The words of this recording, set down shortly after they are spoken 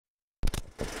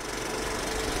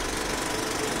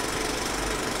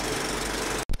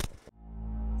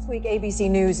This week, ABC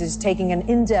News is taking an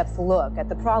in-depth look at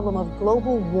the problem of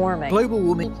global warming.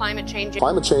 Climate change.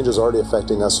 Climate change is already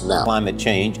affecting us now. Climate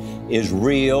change is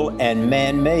real and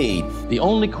man-made. The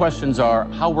only questions are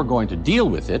how we're going to deal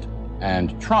with it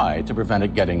and try to prevent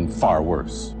it getting far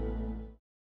worse.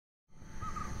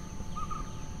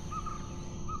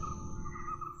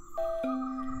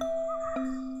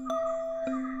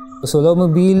 Solar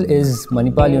Mobil is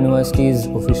Manipal University's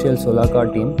official solar car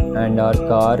team, and our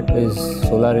car is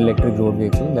Solar Electric Road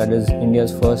Vehicle, that is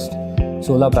India's first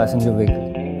solar passenger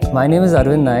vehicle. My name is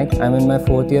Arvind Naik. I'm in my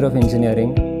 4th year of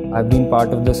engineering. I've been part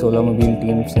of the Solar Mobil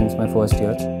team since my first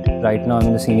year. Right now I'm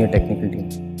in the senior technical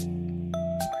team.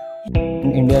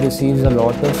 India receives a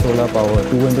lot of solar power,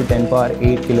 2 into 10 power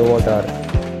 8 kilowatt hour.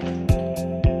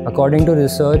 According to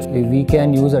research, we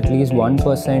can use at least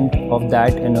 1% of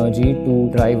that energy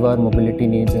to drive our mobility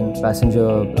needs in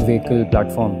passenger vehicle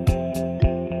platform.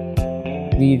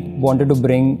 We wanted to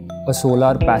bring a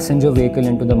solar passenger vehicle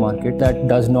into the market that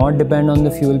does not depend on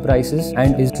the fuel prices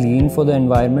and is clean for the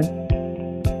environment.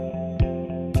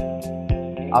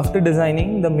 After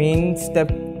designing, the main step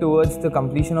towards the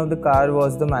completion of the car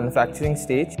was the manufacturing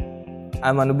stage.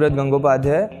 I'm Anubrad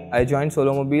Gangopadhyay. I joined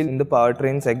Solar Mobil in the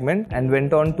powertrain segment and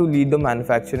went on to lead the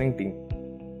manufacturing team.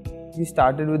 We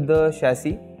started with the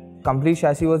chassis. Complete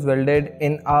chassis was welded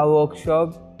in our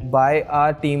workshop by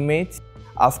our teammates.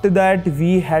 After that,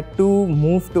 we had to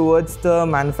move towards the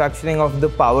manufacturing of the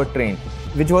powertrain,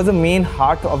 which was the main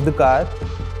heart of the car.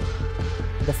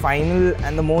 The final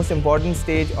and the most important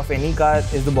stage of any car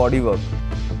is the bodywork.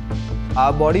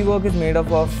 Our bodywork is made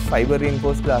up of fiber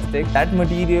reinforced plastic. That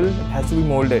material has to be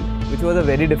molded, which was a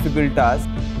very difficult task,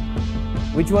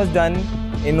 which was done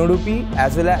in Udupi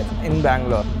as well as in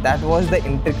Bangalore. That was the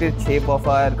intricate shape of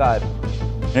our car.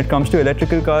 When it comes to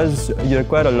electrical cars, you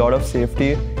require a lot of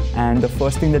safety, and the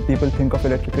first thing that people think of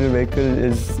electrical vehicle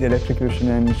is the electrocution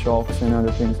and shocks and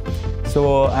other things.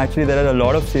 So actually there are a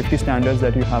lot of safety standards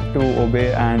that you have to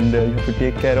obey and you have to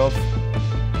take care of.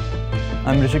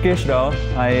 I'm Rishikesh Rao.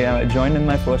 I joined in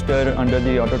my first year under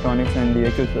the Autotronics and the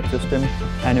EQ subsystem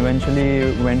and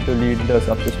eventually went to lead the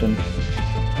subsystem.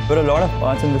 There were a lot of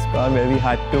parts in this car where we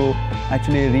had to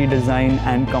actually redesign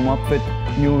and come up with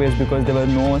new ways because there were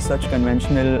no such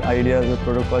conventional ideas or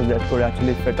protocols that could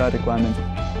actually fit our requirements.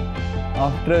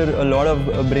 After a lot of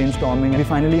brainstorming, we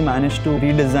finally managed to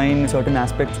redesign certain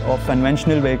aspects of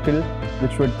conventional vehicle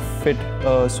which would fit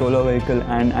a solar vehicle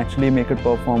and actually make it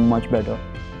perform much better.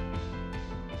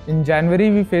 In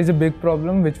January, we faced a big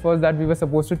problem, which was that we were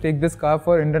supposed to take this car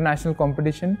for international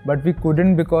competition, but we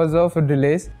couldn't because of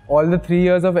delays. All the 3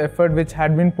 years of effort which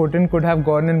had been put in could have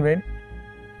gone in vain.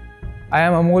 I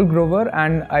am Amol Grover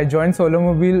and I joined Solar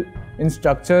Mobil in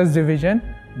Structures division,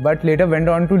 but later went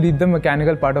on to lead the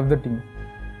mechanical part of the team.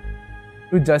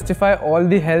 To justify all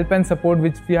the help and support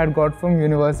which we had got from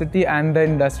university and the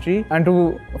industry, and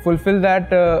to fulfill that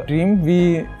dream,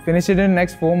 we finished it in the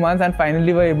next 4 months and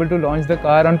finally were able to launch the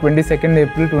car on 22nd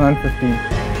April 2015.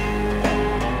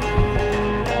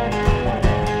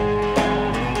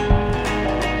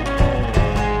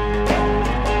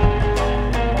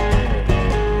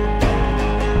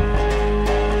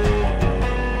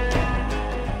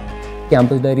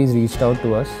 Campus Diaries reached out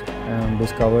to us and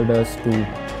discovered us to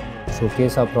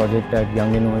showcase our project at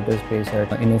Young Innovators Space at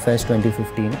InnoFest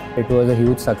 2015. It was a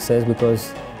huge success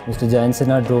because Mr. Jayant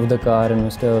Sinha drove the car and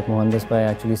Mr. Mohandas Pai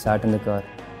actually sat in the car.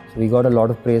 So we got a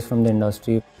lot of praise from the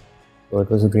industry, so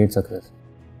it was a great success.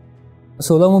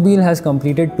 Solar Mobil has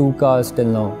completed 2 cars till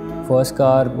now. First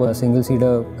car was a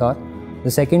single-seater car. The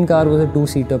second car was a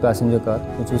 2-seater passenger car,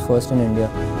 which was first in India.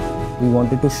 We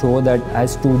wanted to show that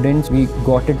as students, we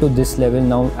got it to this level.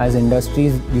 Now, as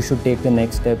industries, you should take the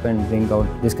next step and bring out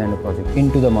this kind of project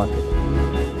into the market.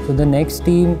 So the next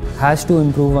team has to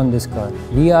improve on this car.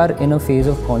 We are in a phase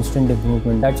of constant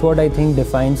improvement. That's what I think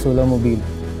defines Solar Mobil.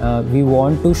 We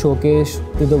want to showcase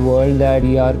to the world that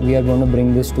we are going to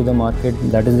bring this to the market.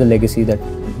 That is the legacy that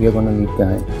we are going to leave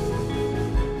behind.